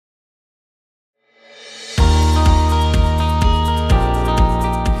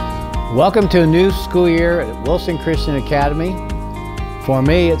Welcome to a new school year at Wilson Christian Academy. For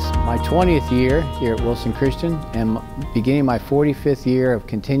me, it's my 20th year here at Wilson Christian and beginning my 45th year of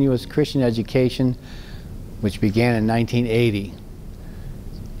continuous Christian education, which began in 1980.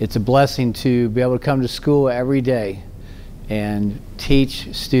 It's a blessing to be able to come to school every day and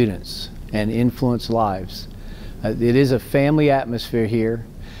teach students and influence lives. It is a family atmosphere here,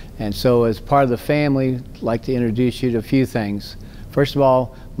 and so as part of the family, I'd like to introduce you to a few things. First of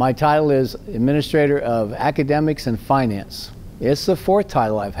all, my title is Administrator of Academics and Finance. It's the fourth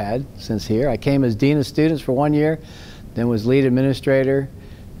title I've had since here. I came as Dean of Students for 1 year, then was Lead Administrator,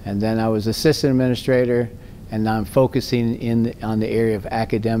 and then I was Assistant Administrator, and now I'm focusing on the area of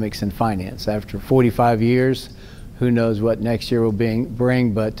Academics and Finance. After 45 years, who knows what next year will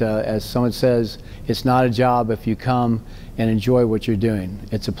bring, but as someone says, it's not a job if you come and enjoy what you're doing.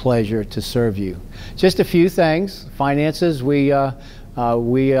 It's a pleasure to serve you. Just a few things. Finances, we are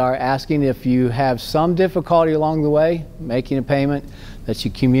asking if you have some difficulty along the way making a payment that you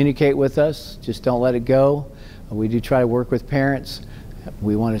communicate with us. Just don't let it go. We do try to work with parents.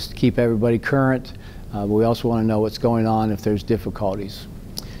 We want to keep everybody current, but we also want to know what's going on if there's difficulties.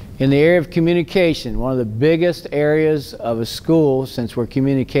 In the area of communication, one of the biggest areas of a school, since we're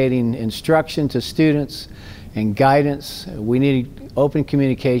communicating instruction to students and guidance, we need open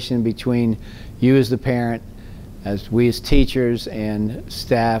communication between you as the parent, as we as teachers and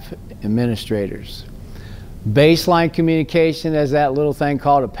staff administrators. Baseline communication is that little thing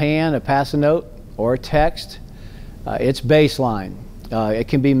called a PAN, a pass a note, or a text. It's baseline. It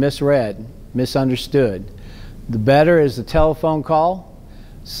can be misread, misunderstood. The better is the telephone call,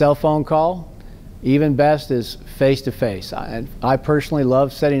 cell phone call. Even best is face-to-face. I personally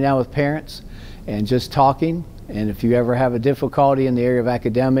love sitting down with parents and just talking, and if you ever have a difficulty in the area of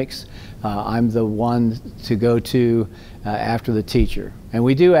academics, I'm the one to go to after the teacher. And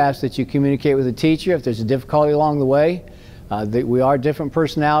we do ask that you communicate with the teacher if there's a difficulty along the way. We are different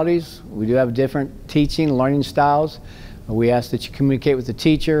personalities. We do have different teaching, learning styles. We ask that you communicate with the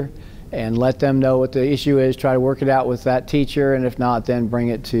teacher and let them know what the issue is, try to work it out with that teacher, and if not, then bring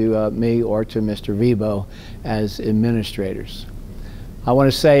it to me or to Mr. Vanderboegh as administrators. I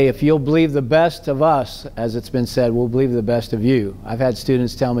want to say, if you'll believe the best of us, as it's been said, we'll believe the best of you. I've had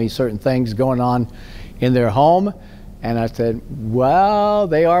students tell me certain things going on in their home, and I said, well,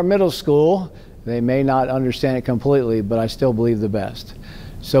 they are middle school. They may not understand it completely, but I still believe the best.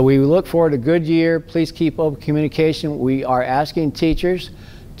 So we look forward to a good year. Please keep open communication. We are asking teachers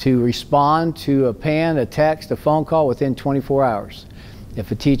to respond to a PAN, a text, a phone call within 24 hours.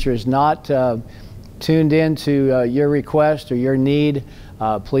 If a teacher is not tuned in to your request or your need,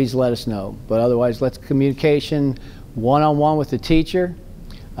 please let us know. But otherwise, let's communication one-on-one with the teacher,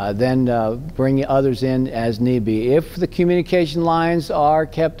 then bring others in as need be. If the communication lines are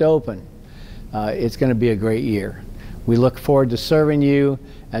kept open, it's going to be a great year. We look forward to serving you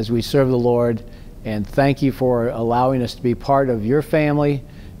as we serve the Lord, and thank you for allowing us to be part of your family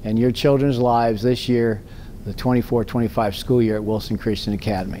and your children's lives this year, the 24-25 school year at Wilson Christian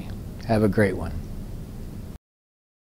Academy. Have a great one.